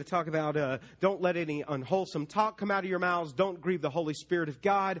next. He's going to talk about don't let any unwholesome talk come out of your mouths. Don't grieve the Holy Spirit of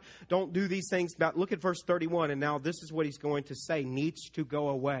God. Don't do these things. Now, look at verse 31. And now this is what he's going to say needs to go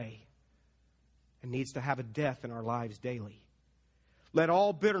away and needs to have a death in our lives daily. Let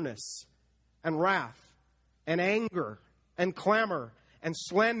all bitterness and wrath and anger and clamor and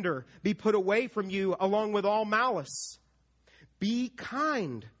slander be put away from you, along with all malice. Be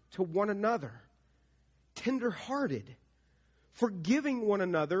kind to one another, tender-hearted, forgiving one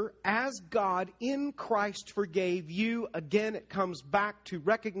another as God in Christ forgave you. Again, it comes back to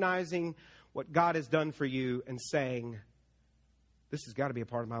recognizing what God has done for you and saying, this has got to be a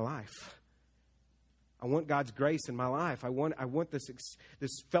part of my life. I want God's grace in my life. I want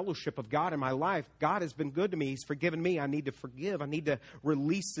this fellowship of God in my life. God has been good to me. He's forgiven me. I need to forgive. I need to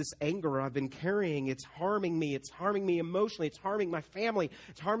release this anger I've been carrying. It's harming me. It's harming me emotionally. It's harming my family.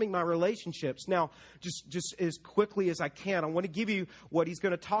 It's harming my relationships. Now, just as quickly as I can, I want to give you what he's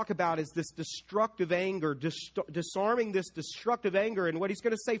going to talk about is this destructive anger, disarming this destructive anger. And what he's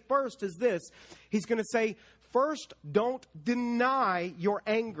going to say first is this. He's going to say, first, don't deny your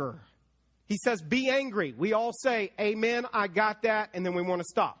anger. He says, be angry. We all say, amen, I got that, and then we want to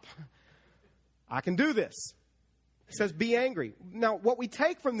stop. I can do this. He says, be angry. Now, what we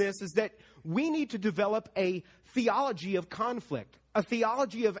take from this is that we need to develop a theology of conflict, a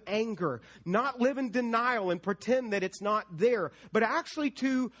theology of anger, not live in denial and pretend that it's not there, but actually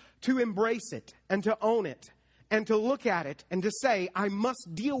to embrace it and to own it and to look at it and to say, I must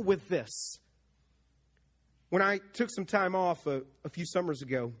deal with this. When I took some time off a few summers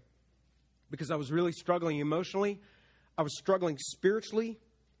ago, because I was really struggling emotionally, I was struggling spiritually,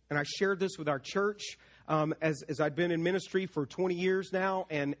 and I shared this with our church as I'd been in ministry for 20 years now,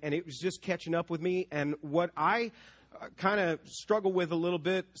 and it was just catching up with me. And what I kind of struggle with a little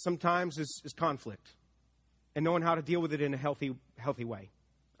bit sometimes is conflict and knowing how to deal with it in a healthy way.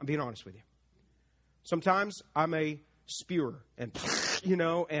 I'm being honest with you. Sometimes I'm a spewer and,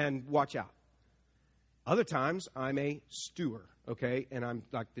 and watch out. Other times I'm a stewer, okay, and I'm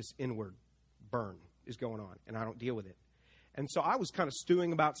like this inward burn is going on, and I don't deal with it. And so I was kind of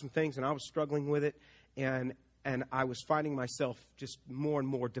stewing about some things, and I was struggling with it, and I was finding myself just more and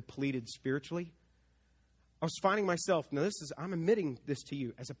more depleted spiritually. I was finding myself, I'm admitting this to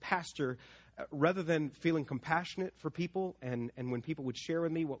you as a pastor, rather than feeling compassionate for people, and when people would share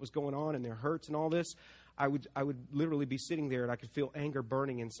with me what was going on and their hurts and all this, I would literally be sitting there, and I could feel anger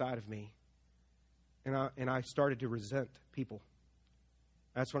burning inside of me. And I started to resent people.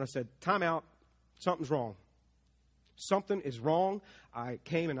 That's when I said, time out. Something's wrong. Something is wrong. I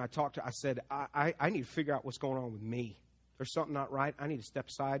came and I said, I need to figure out what's going on with me. There's something not right. I need to step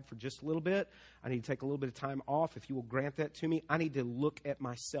aside for just a little bit. I need to take a little bit of time off. If you will grant that to me, I need to look at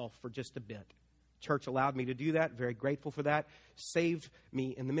myself for just a bit. Church allowed me to do that. Very grateful for that. Saved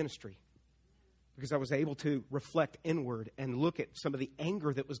me in the ministry, because I was able to reflect inward and look at some of the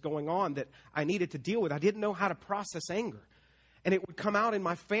anger that was going on that I needed to deal with. I didn't know how to process anger. And it would come out in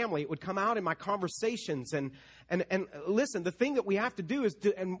my family. It would come out in my conversations. And listen, the thing that we have to do is,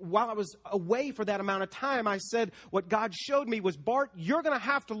 and while I was away for that amount of time, I said, what God showed me was, Bart, you're going to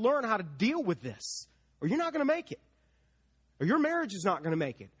have to learn how to deal with this, or you're not going to make it. Or your marriage is not going to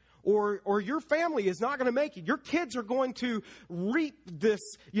make it. Or your family is not going to make it. Your kids are going to reap this,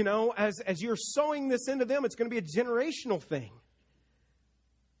 as you're sowing this into them, it's going to be a generational thing.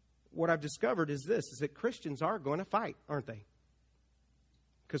 What I've discovered is that Christians are going to fight, aren't they?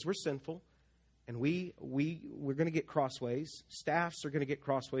 Because we're sinful, and we're going to get crossways. Staffs are going to get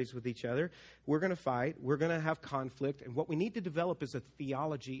crossways with each other. We're going to fight. We're going to have conflict. And what we need to develop is a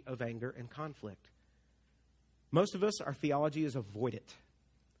theology of anger and conflict. Most of us, our theology is avoid it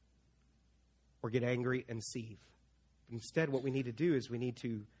or get angry and seethe. But instead, what we need to do is we need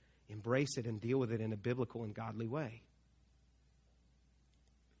to embrace it and deal with it in a biblical and godly way.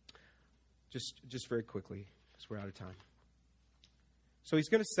 Just very quickly, because we're out of time. So he's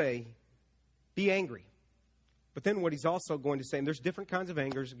going to say, be angry. But then what he's also going to say, and there's different kinds of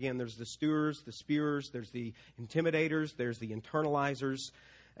angers. Again, there's the stewers, the spewers, there's the intimidators, there's the internalizers,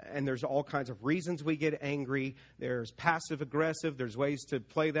 and there's all kinds of reasons we get angry. There's passive-aggressive. There's ways to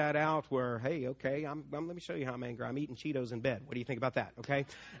play that out where, hey, okay, let me show you how I'm angry. I'm eating Cheetos in bed. What do you think about that, okay?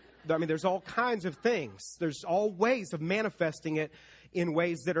 I mean, there's all kinds of things. There's all ways of manifesting it in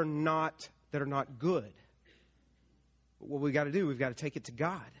ways that are not good. What we got to do, we've got to take it to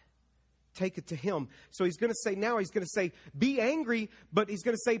God. Take it to Him. So he's going to say, be angry, but he's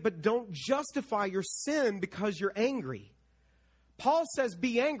going to say, but don't justify your sin because you're angry. Paul says,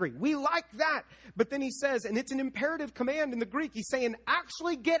 be angry. We like that. But then he says, and it's an imperative command in the Greek, he's saying,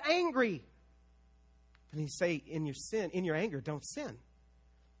 actually get angry. And he's saying, in your anger, don't sin.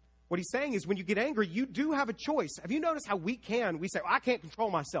 What he's saying is when you get angry, you do have a choice. Have you noticed how we say, I can't control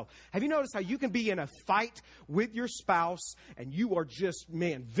myself. Have you noticed how you can be in a fight with your spouse and you are just,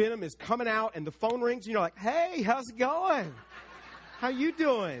 venom is coming out and the phone rings and you're like, hey, how's it going? How you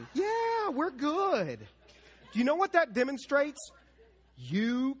doing? Yeah, we're good. Do you know what that demonstrates?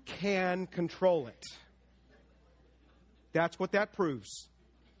 You can control it. That's what that proves.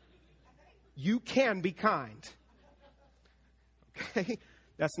 You can be kind. Okay?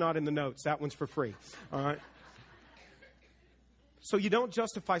 That's not in the notes. That one's for free. All right? So you don't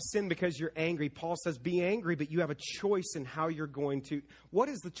justify sin because you're angry. Paul says be angry, but you have a choice in how you're going to. What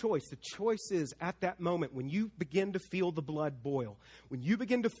is the choice? The choice is at that moment when you begin to feel the blood boil, when you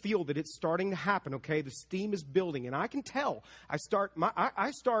begin to feel that it's starting to happen, okay, the steam is building, and I can tell. I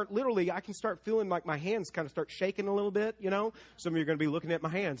can start feeling like my hands kind of start shaking a little bit, you know. Some of you are going to be looking at my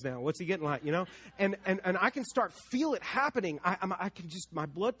hands now. What's he getting like, you know? And I can start feel it happening. My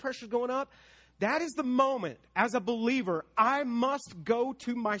blood pressure's going up. That is the moment, as a believer, I must go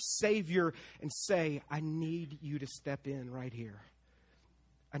to my Savior and say, I need you to step in right here.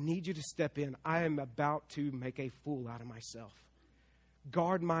 I need you to step in. I am about to make a fool out of myself.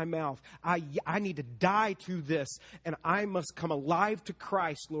 Guard my mouth. I need to die to this, and I must come alive to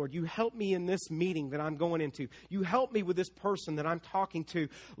Christ, Lord. You help me in this meeting that I'm going into. You help me with this person that I'm talking to.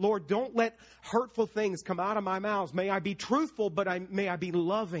 Lord, don't let hurtful things come out of my mouth. May I be truthful, but may I be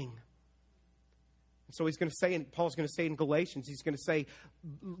loving. So he's going to say, and Paul's going to say in Galatians, he's going to say,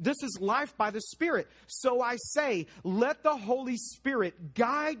 this is life by the Spirit. So I say, let the Holy Spirit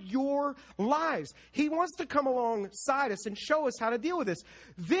guide your lives. He wants to come alongside us and show us how to deal with this.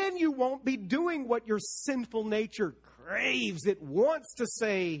 Then you won't be doing what your sinful nature craves. It wants to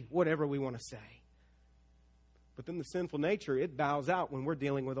say whatever we want to say. But then the sinful nature, it bows out when we're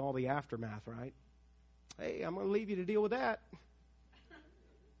dealing with all the aftermath, right? Hey, I'm going to leave you to deal with that.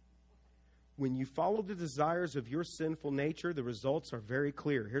 When you follow the desires of your sinful nature, the results are very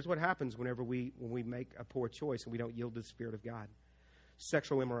clear. Here's what happens when we make a poor choice and we don't yield to the Spirit of God.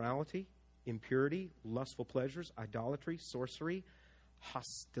 Sexual immorality, impurity, lustful pleasures, idolatry, sorcery,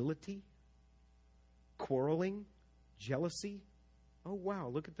 hostility, quarreling, jealousy. Oh, wow,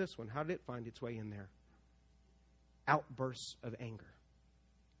 look at this one. How did it find its way in there? Outbursts of anger.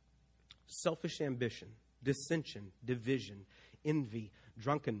 Selfish ambition, dissension, division, envy,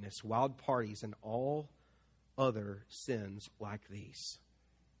 drunkenness, wild parties, and all other sins like these.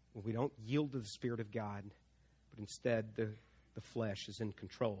 When we don't yield to the Spirit of God, but instead the flesh is in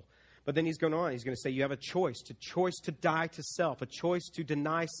control. But then he's going on. He's going to say you have a choice to die to self, a choice to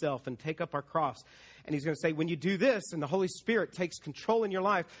deny self and take up our cross. And he's going to say when you do this and the Holy Spirit takes control in your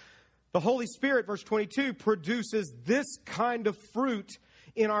life, the Holy Spirit, verse 22, produces this kind of fruit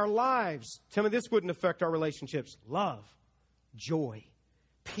in our lives. Tell me this wouldn't affect our relationships. Love, joy,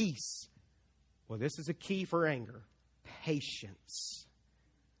 peace. Well, this is a key for anger. Patience,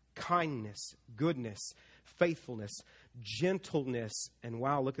 kindness, goodness, faithfulness, gentleness, and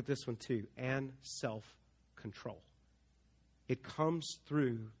wow, look at this one too, and self-control. It comes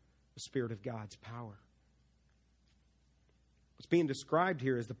through the Spirit of God's power. What's being described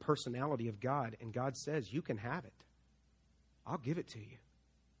here is the personality of God, and God says, you can have it. I'll give it to you.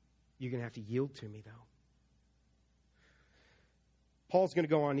 You're going to have to yield to me, though. Paul's going to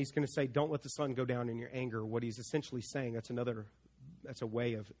go on. He's going to say, don't let the sun go down in your anger. What he's essentially saying, that's a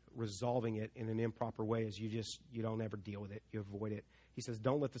way of resolving it in an improper way, is you don't ever deal with it. You avoid it. He says,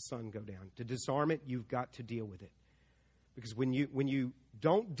 don't let the sun go down. To disarm it, you've got to deal with it. Because when you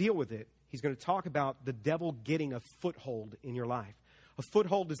don't deal with it, he's going to talk about the devil getting a foothold in your life. A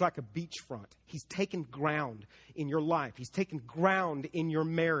foothold is like a beachfront. He's taken ground in your life. He's taken ground in your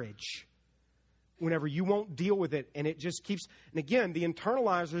marriage. Whenever you won't deal with it, and it just keeps, and again, the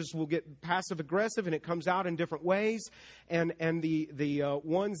internalizers will get passive aggressive, and it comes out in different ways. And the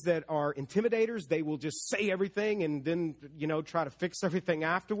ones that are intimidators, they will just say everything and then try to fix everything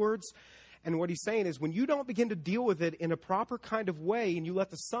afterwards. And what he's saying is when you don't begin to deal with it in a proper kind of way, and you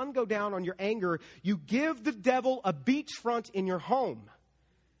let the sun go down on your anger, you give the devil a beachfront in your home.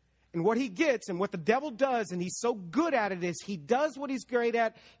 And what he gets and what the devil does, and he's so good at it, is he does what he's great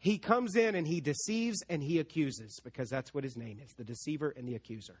at. He comes in and he deceives and he accuses, because that's what his name is, the deceiver and the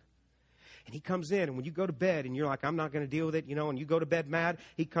accuser. And he comes in, and when you go to bed and you're like, I'm not going to deal with it, and you go to bed mad,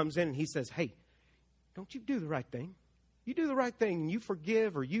 he comes in and he says, hey, don't you do the right thing. You do the right thing and you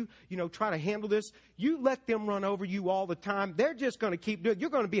forgive, or you try to handle this. You let them run over you all the time. They're just going to keep doing it. You're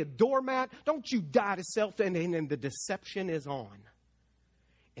going to be a doormat. Don't you die to self. And the deception is on.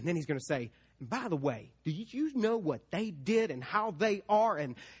 And then he's going to say, by the way, do you know what they did and how they are?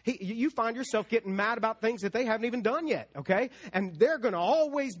 And you find yourself getting mad about things that they haven't even done yet, okay? And they're going to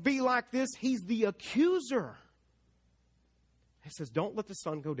always be like this. He's the accuser. He says, don't let the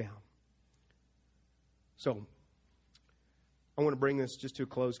sun go down. So I want to bring this just to a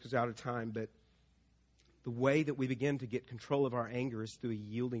close because out of time, but the way that we begin to get control of our anger is through a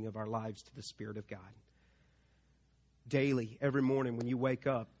yielding of our lives to the Spirit of God. Daily, every morning when you wake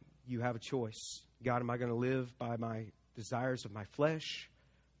up, you have a choice. God, am I going to live by my desires of my flesh?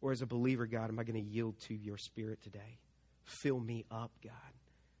 Or as a believer, God, am I going to yield to your Spirit today? Fill me up, God,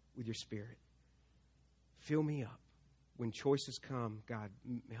 with your Spirit. Fill me up. When choices come, God,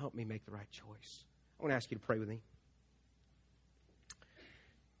 help me make the right choice. I want to ask you to pray with me.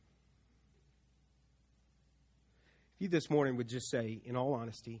 If you this morning would just say, in all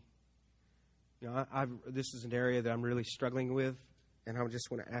honesty, this is an area that I'm really struggling with, and I just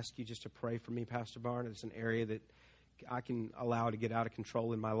want to ask you just to pray for me, Pastor Barn. It's an area that I can allow to get out of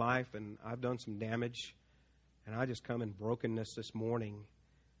control in my life, and I've done some damage, and I just come in brokenness this morning,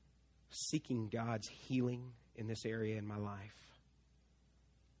 seeking God's healing in this area in my life.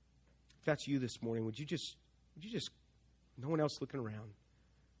 If that's you this morning, would you just, no one else looking around,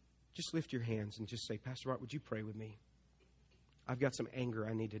 just lift your hands and just say, Pastor Bart, would you pray with me? I've got some anger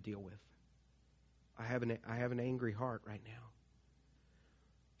I need to deal with. I have an angry heart right now.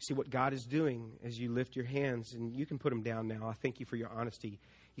 See what God is doing as you lift your hands, and you can put them down now. I thank you for your honesty.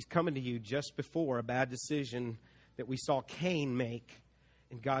 He's coming to you just before a bad decision that we saw Cain make.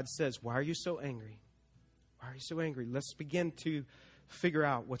 And God says, why are you so angry? Why are you so angry? Let's begin to figure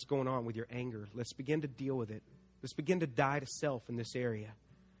out what's going on with your anger. Let's begin to deal with it. Let's begin to die to self in this area.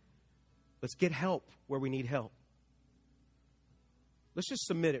 Let's get help where we need help. Let's just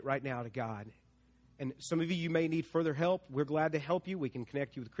submit it right now to God. And some of you may need further help. We're glad to help you. We can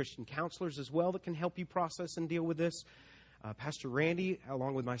connect you with Christian counselors as well that can help you process and deal with this. Pastor Randy,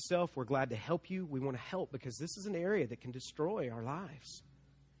 along with myself, we're glad to help you. We want to help because this is an area that can destroy our lives.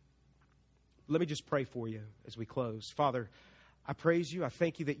 Let me just pray for you as we close. Father, I praise you. I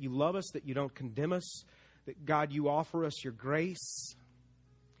thank you that you love us, that you don't condemn us, that, God, you offer us your grace.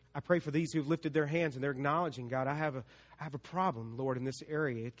 I pray for these who've lifted their hands and they're acknowledging, God, I have a problem, Lord, in this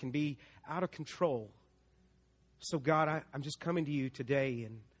area. It can be out of control. So, God, I'm just coming to you today.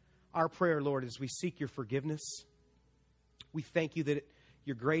 And our prayer, Lord, is we seek your forgiveness. We thank you that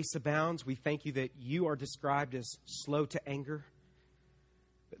your grace abounds. We thank you that you are described as slow to anger.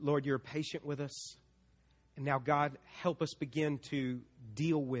 But, Lord, you're patient with us. And now, God, help us begin to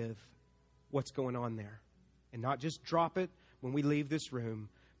deal with what's going on there. And not just drop it when we leave this room,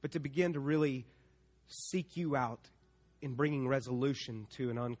 but to begin to really seek you out in bringing resolution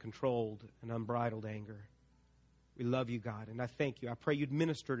to an uncontrolled and unbridled anger. We love you, God, and I thank you. I pray you'd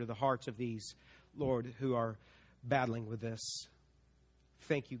minister to the hearts of these, Lord, who are battling with this.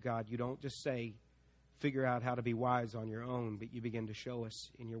 Thank you, God. You don't just say, figure out how to be wise on your own, but you begin to show us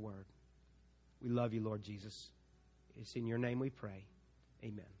in your word. We love you, Lord Jesus. It's in your name we pray.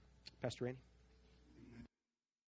 Amen. Pastor Randy.